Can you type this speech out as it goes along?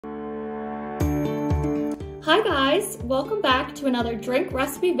Hi guys, welcome back to another drink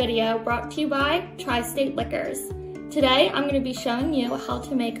recipe video brought to you by Tri-State Liquors. Today I'm going to be showing you how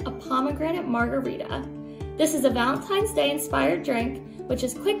to make a pomegranate margarita. This is a Valentine's Day inspired drink, which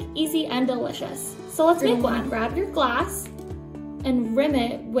is quick, easy, and delicious. So let's make one. Grab your glass and rim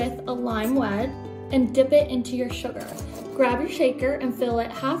it with a lime wedge and dip it into your sugar. Grab your shaker and fill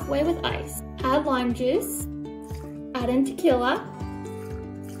it halfway with ice. Add lime juice, add in tequila,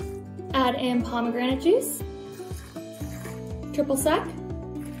 add in pomegranate juice, triple sec,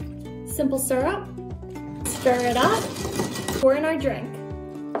 simple syrup, stir it up, pour in our drink.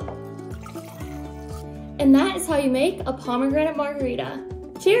 And that is how you make a pomegranate margarita.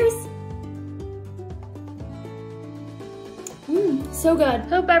 Cheers! So good.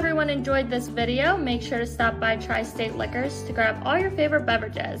 Hope everyone enjoyed this video. Make sure to stop by Tri-State Liquors to grab all your favorite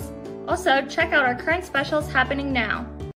beverages. Also, check out our current specials happening now.